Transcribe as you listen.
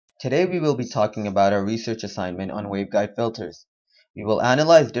Today we will be talking about our research assignment on waveguide filters. We will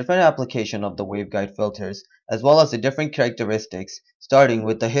analyze different applications of the waveguide filters as well as the different characteristics, starting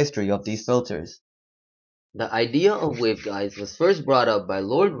with the history of these filters. The idea of waveguides was first brought up by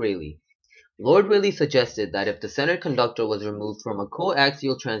Lord Rayleigh. Lord Rayleigh suggested that if the center conductor was removed from a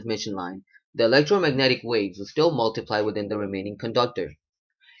coaxial transmission line, the electromagnetic waves would still multiply within the remaining conductor.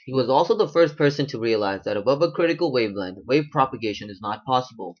 He was also the first person to realize that above a critical wavelength, wave propagation is not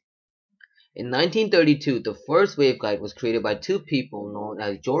possible. In 1932, the first waveguide was created by two people known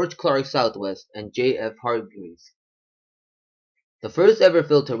as George Clark Southwest and J. F. Hargreaves. The first ever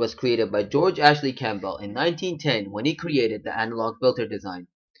filter was created by George Ashley Campbell in 1910 when he created the analog filter design.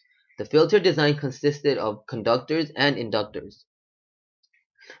 The filter design consisted of conductors and inductors.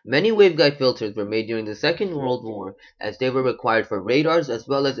 Many waveguide filters were made during the Second World War as they were required for radars as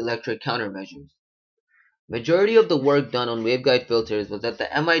well as electric countermeasures. Majority of the work done on waveguide filters was at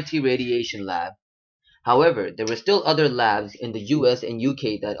the MIT Radiation Lab. However, there were still other labs in the US and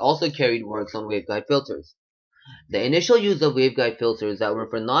UK that also carried works on waveguide filters. The initial use of waveguide filters that were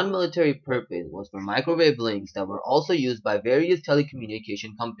for non-military purpose was for microwave links that were also used by various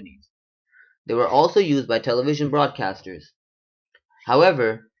telecommunication companies. They were also used by television broadcasters.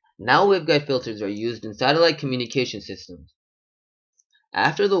 However, now waveguide filters are used in satellite communication systems.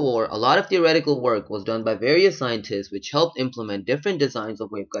 After the war, a lot of theoretical work was done by various scientists which helped implement different designs of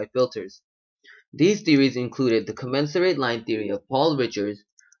waveguide filters. These theories included the commensurate line theory of Paul Richards,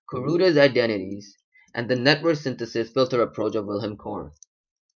 Kuruta's identities, and the network synthesis filter approach of Wilhelm Korn.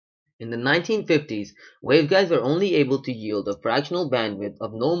 In the 1950s, waveguides were only able to yield a fractional bandwidth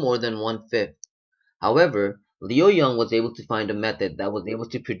of no more than 1/5. However, Leo Young was able to find a method that was able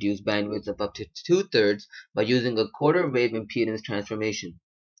to produce bandwidths of up to 2/3 by using a quarter wave impedance transformation.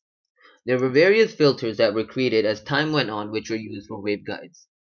 There were various filters that were created as time went on which were used for waveguides.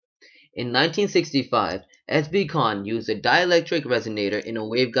 In 1965, S.B. Kahn used a dielectric resonator in a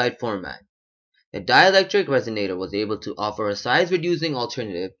waveguide format. The dielectric resonator was able to offer a size-reducing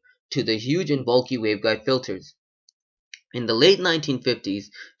alternative to the huge and bulky waveguide filters. In the late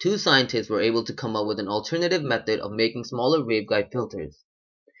 1950s, two scientists were able to come up with an alternative method of making smaller waveguide filters.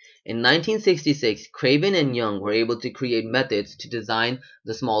 In 1966, Craven and Young were able to create methods to design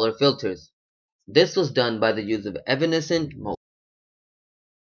the smaller filters. This was done by the use of evanescent modes.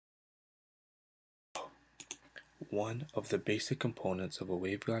 One of the basic components of a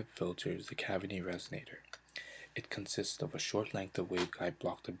waveguide filter is the cavity resonator. It consists of a short length of waveguide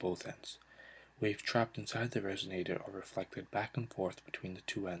blocked at both ends. Waves trapped inside the resonator are reflected back and forth between the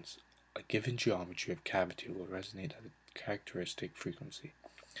two ends. A given geometry of cavity will resonate at a characteristic frequency.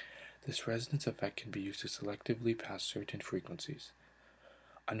 This resonance effect can be used to selectively pass certain frequencies.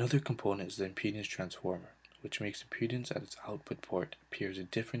 Another component is the impedance transformer, which makes impedance at its output port appear as a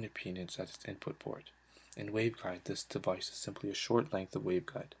different impedance at its input port. In waveguide, this device is simply a short length of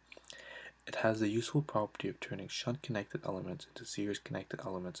waveguide. It has the useful property of turning shunt-connected elements into series-connected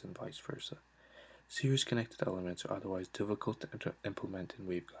elements and vice versa. Series-connected elements are otherwise difficult to implement in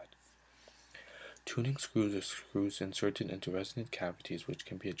waveguide. Tuning screws are screws inserted into resonant cavities which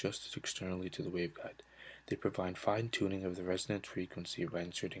can be adjusted externally to the waveguide. They provide fine-tuning of the resonant frequency by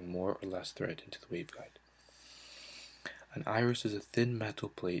inserting more or less thread into the waveguide. An iris is a thin metal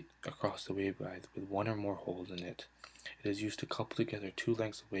plate across the waveguide with one or more holes in it. It is used to couple together two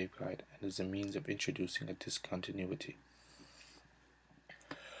lengths of waveguide and is a means of introducing a discontinuity.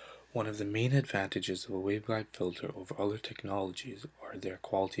 One of the main advantages of a waveguide filter over other technologies are their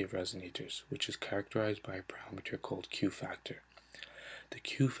quality of resonators, which is characterized by a parameter called Q factor. The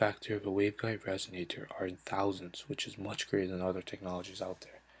Q factor of a waveguide resonator are in thousands, which is much greater than other technologies out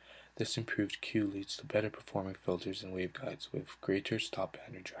there. This improved Q leads to better performing filters and waveguides with greater stop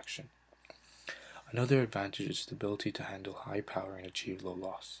band rejection. Another advantage is the ability to handle high power and achieve low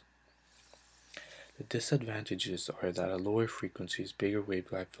loss. The disadvantages are that at lower frequencies, bigger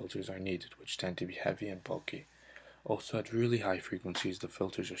waveguide filters are needed, which tend to be heavy and bulky. Also, at really high frequencies, the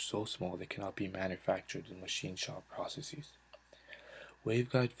filters are so small they cannot be manufactured in machine shop processes.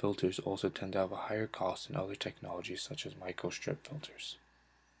 Waveguide filters also tend to have a higher cost than other technologies such as microstrip filters.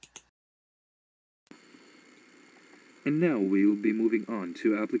 And now we will be moving on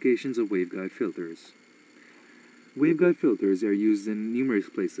to applications of waveguide filters. Waveguide filters are used in numerous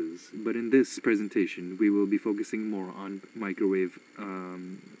places, but in this presentation we will be focusing more on waveguide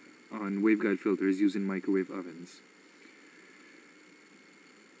filters used in microwave ovens.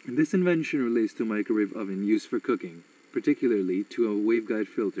 This invention relates to a microwave oven used for cooking, particularly to a waveguide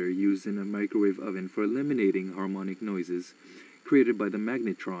filter used in a microwave oven for eliminating harmonic noises created by the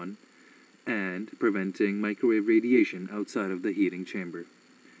magnetron and preventing microwave radiation outside of the heating chamber.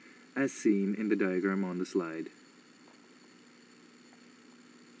 as seen in the diagram on the slide.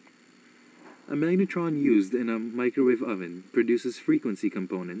 A magnetron used in a microwave oven produces frequency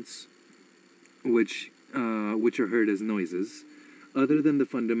components, which are heard as noises, other than the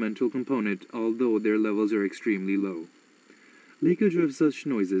fundamental component, although their levels are extremely low. Leakage of such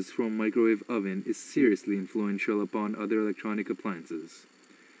noises from a microwave oven is seriously influential upon other electronic appliances,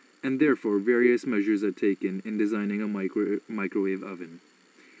 and therefore various measures are taken in designing a microwave oven.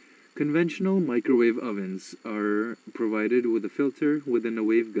 Conventional microwave ovens are provided with a filter within a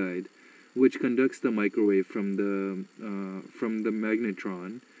waveguide, which conducts the microwave from the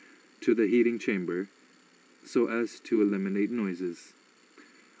magnetron to the heating chamber, so as to eliminate noises.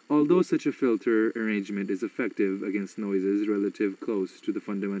 Although such a filter arrangement is effective against noises relative close to the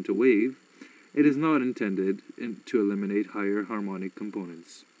fundamental wave, it is not intended to eliminate higher harmonic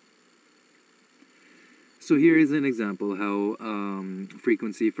components. So here is an example how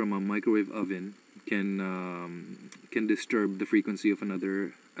frequency from a microwave oven can disturb the frequency of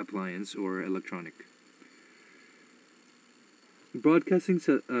another appliance or electronic. Broadcasting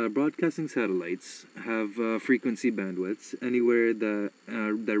satellites have frequency bandwidths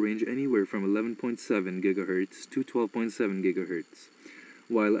that range anywhere from 11.7 gigahertz to 12.7 gigahertz,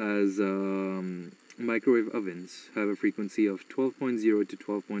 while as microwave ovens have a frequency of 12.0 to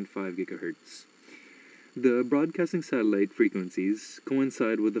 12.5 gigahertz. The broadcasting satellite frequencies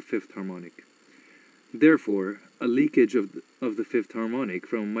coincide with the fifth harmonic. Therefore, a leakage of the fifth harmonic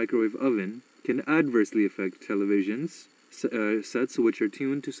from a microwave oven can adversely affect televisions sets which are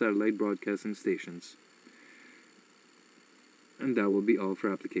tuned to satellite broadcasting stations. And that will be all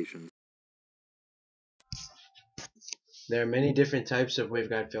for applications. There are many different types of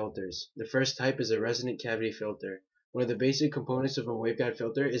waveguide filters. The first type is a resonant cavity filter. One of the basic components of a waveguide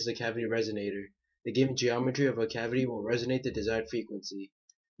filter is the cavity resonator. The given geometry of a cavity will resonate the desired frequency.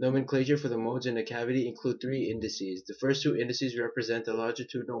 Nomenclature for the modes in a cavity include three indices. The first two indices represent the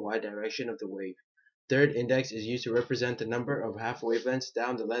longitudinal y direction of the wave. Third index is used to represent the number of half wavelengths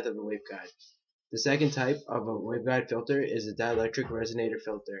down the length of the waveguide. The second type of a waveguide filter is a dielectric resonator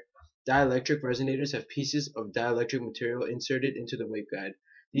filter. Dielectric resonators have pieces of dielectric material inserted into the waveguide.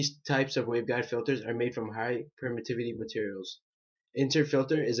 These types of waveguide filters are made from high permittivity materials.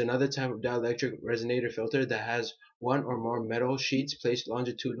 Interfilter is another type of dielectric resonator filter that has one or more metal sheets placed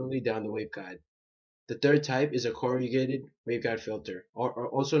longitudinally down the waveguide. The third type is a corrugated waveguide filter, or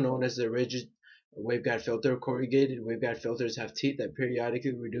also known as the rigid waveguide filter. Corrugated waveguide filters have teeth that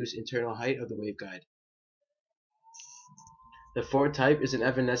periodically reduce internal height of the waveguide. The fourth type is an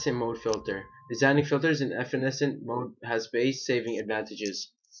evanescent mode filter. Designing filters in evanescent mode has space-saving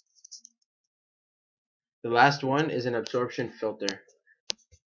advantages. The last one is an absorption filter.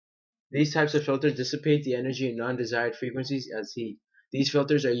 These types of filters dissipate the energy in non-desired frequencies as heat. These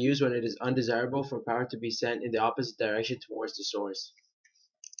filters are used when it is undesirable for power to be sent in the opposite direction towards the source.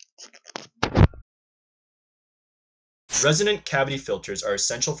 Resonant cavity filters are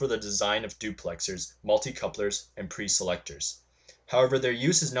essential for the design of duplexers, multicouplers, and pre-selectors. However, their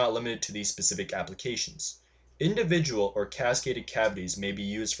use is not limited to these specific applications. Individual or cascaded cavities may be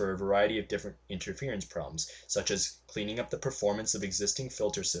used for a variety of different interference problems, such as cleaning up the performance of existing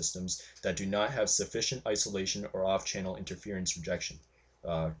filter systems that do not have sufficient isolation or off-channel interference rejection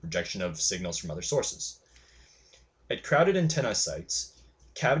of signals from other sources. At crowded antenna sites,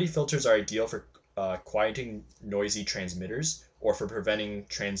 cavity filters are ideal for quieting noisy transmitters or for preventing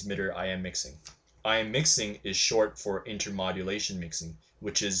transmitter IM mixing. IM mixing is short for intermodulation mixing,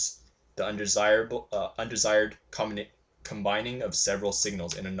 which is the undesired combining of several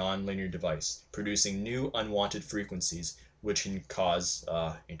signals in a nonlinear device, producing new unwanted frequencies which can cause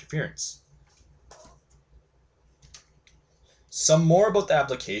interference. Some more about the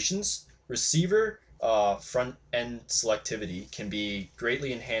applications. Receiver front-end selectivity can be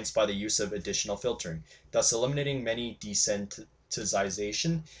greatly enhanced by the use of additional filtering, thus eliminating many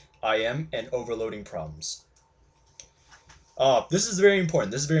desensitization, IM, and overloading problems. This is very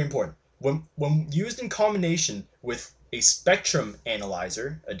important. When used in combination with a spectrum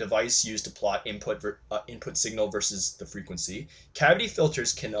analyzer, a device used to plot input signal versus the frequency, cavity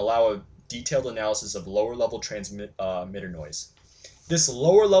filters can allow a detailed analysis of lower-level transmitter noise. This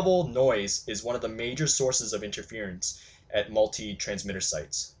lower-level noise is one of the major sources of interference at multi-transmitter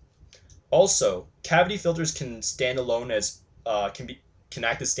sites. Also, cavity filters can act as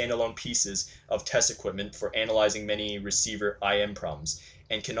standalone pieces of test equipment for analyzing many receiver IM problems,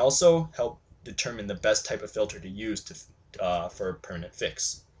 and can also help determine the best type of filter to use for a permanent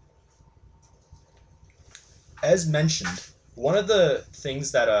fix. As mentioned, one of the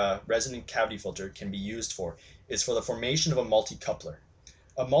things that a resonant cavity filter can be used for is for the formation of a multicoupler.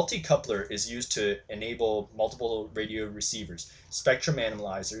 A multi-coupler is used to enable multiple radio receivers, spectrum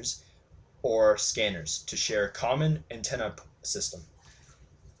analyzers, or scanners to share a common antenna system.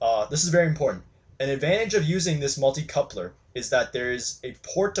 This is very important. An advantage of using this multi-coupler is that there is a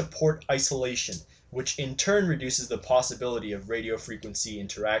port-to-port isolation, which in turn reduces the possibility of radio frequency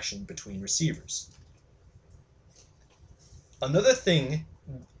interaction between receivers. Another thing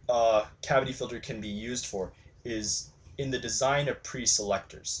cavity filter can be used for is in the design of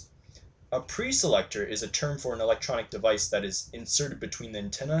pre-selectors. A pre-selector is a term for an electronic device that is inserted between the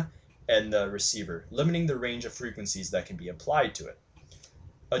antenna and the receiver, limiting the range of frequencies that can be applied to it.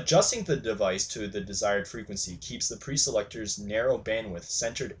 Adjusting the device to the desired frequency keeps the pre-selector's narrow bandwidth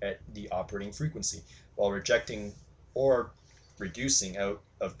centered at the operating frequency, while rejecting or reducing out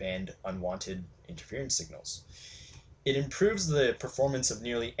of band unwanted interference signals. It improves the performance of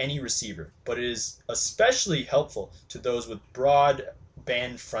nearly any receiver, but it is especially helpful to those with broad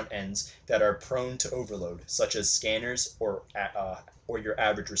band front ends that are prone to overload, such as scanners or your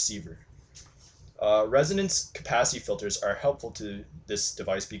average receiver. Resonance capacity filters are helpful to this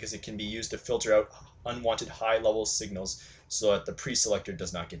device because it can be used to filter out unwanted high-level signals so that the pre-selector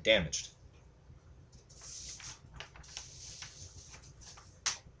does not get damaged.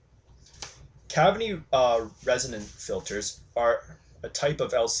 Cavity resonant filters are a type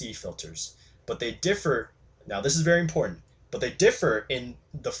of LC filters, but they differ, now this is very important, but they differ in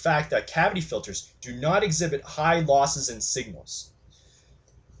the fact that cavity filters do not exhibit high losses in signals.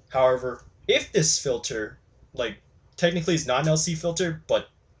 However, if this filter, technically is not an LC filter, but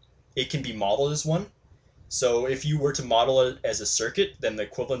it can be modeled as one. So if you were to model it as a circuit, then the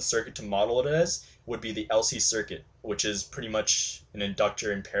equivalent circuit to model it as would be the LC circuit, which is pretty much an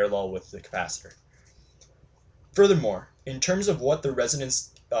inductor in parallel with the capacitor. Furthermore, in terms of what the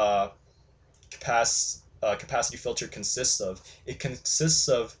resonance capacity filter consists of, it consists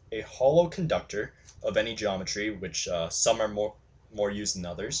of a hollow conductor of any geometry, which some are more used than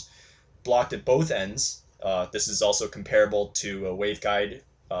others, blocked at both ends. This is also comparable to a waveguide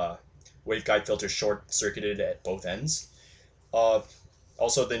filter short-circuited at both ends.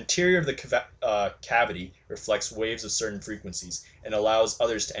 Also, the interior of the cavity reflects waves of certain frequencies and allows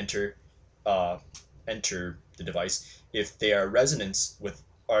others to enter the device if they are in resonance with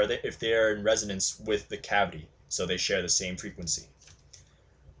the cavity, so they share the same frequency.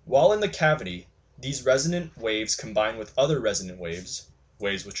 While in the cavity, these resonant waves combine with other resonant waves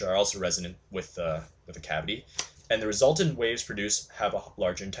which are also resonant with the cavity, and the resultant waves produced have a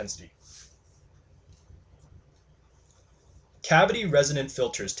larger intensity. Cavity resonant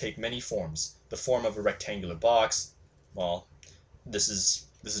filters take many forms. The form of a rectangular box, well, this is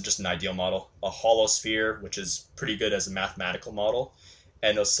just an ideal model, a hollow sphere, which is pretty good as a mathematical model,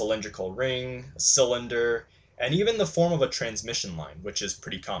 and a cylindrical ring, a cylinder, and even the form of a transmission line, which is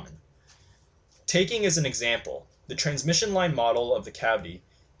pretty common. Taking as an example, the transmission line model of the cavity,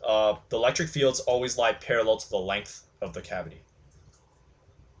 the electric fields always lie parallel to the length of the cavity.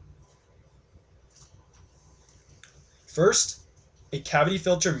 First, a cavity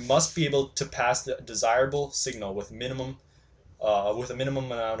filter must be able to pass the desirable signal with a minimum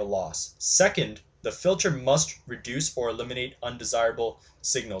amount of loss. Second, the filter must reduce or eliminate undesirable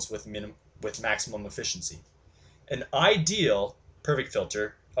signals with maximum efficiency. An ideal perfect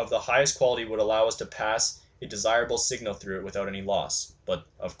filter of the highest quality would allow us to pass a desirable signal through it without any loss. But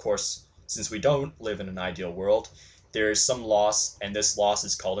of course, since we don't live in an ideal world, there is some loss, and this loss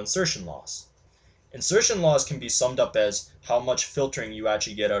is called insertion loss. Insertion loss can be summed up as how much filtering you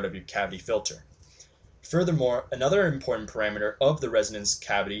actually get out of your cavity filter. Furthermore, another important parameter of the resonance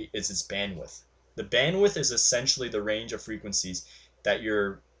cavity is its bandwidth. The bandwidth is essentially the range of frequencies that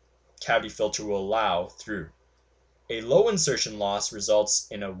your cavity filter will allow through. A low insertion loss results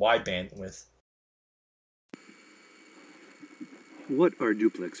in a wide bandwidth. What are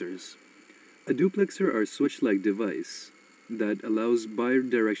duplexers? A duplexer are a switch-like device that allows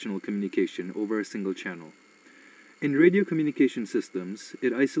bidirectional communication over a single channel. In radio communication systems,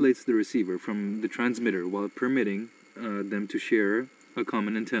 it isolates the receiver from the transmitter while permitting them to share a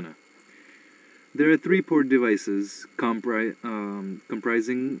common antenna. There are 3-port devices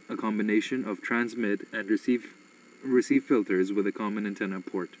comprising a combination of transmit and receive filters with a common antenna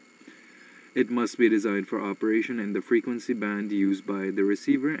port. It must be designed for operation in the frequency band used by the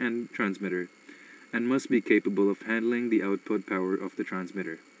receiver and transmitter, and must be capable of handling the output power of the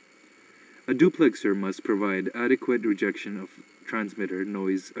transmitter. A duplexer must provide adequate rejection of transmitter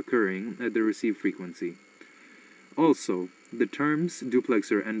noise occurring at the receive frequency. Also, the terms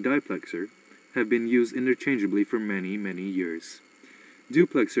duplexer and diplexer have been used interchangeably for many, many years.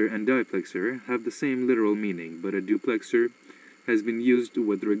 Duplexer and diplexer have the same literal meaning, but a duplexer has been used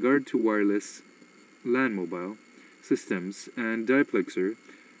with regard to wireless LAN mobile systems, and diplexer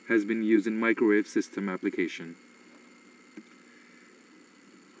has been used in microwave system application.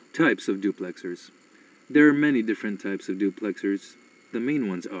 Types of duplexers. There are many different types of duplexers. The main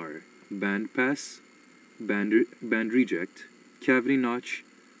ones are band pass, band reject, cavity notch,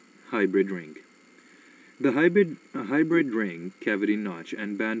 hybrid ring. The hybrid ring, cavity notch,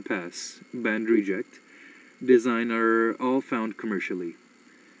 and band pass, band reject design are all found commercially.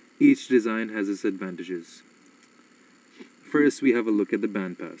 Each design has its advantages. First, we have a look at the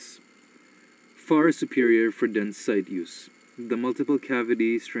bandpass. Far superior for dense site use. The multiple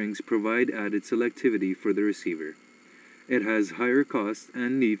cavity strings provide added selectivity for the receiver. It has higher cost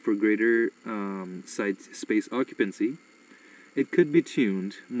and need for greater site space occupancy. It could be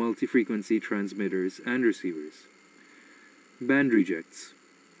tuned multi-frequency transmitters and receivers. Band rejects.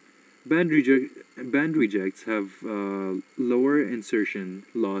 Band rejects have lower insertion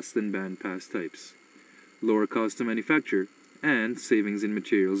loss than band pass types, lower cost to manufacture, and savings in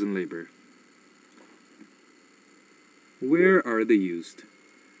materials and labor. Where are they used?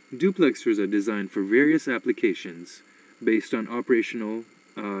 Duplexers are designed for various applications based on operational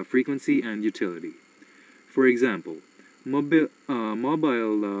frequency and utility. For example,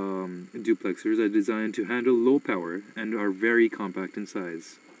 mobile duplexers are designed to handle low power and are very compact in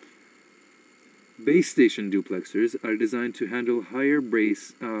size. Base station duplexers are designed to handle higher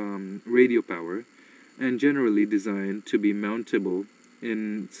radio power and generally designed to be mountable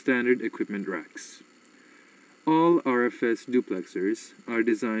in standard equipment racks. All RFS duplexers are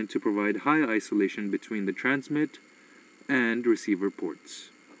designed to provide high isolation between the transmit and receiver ports.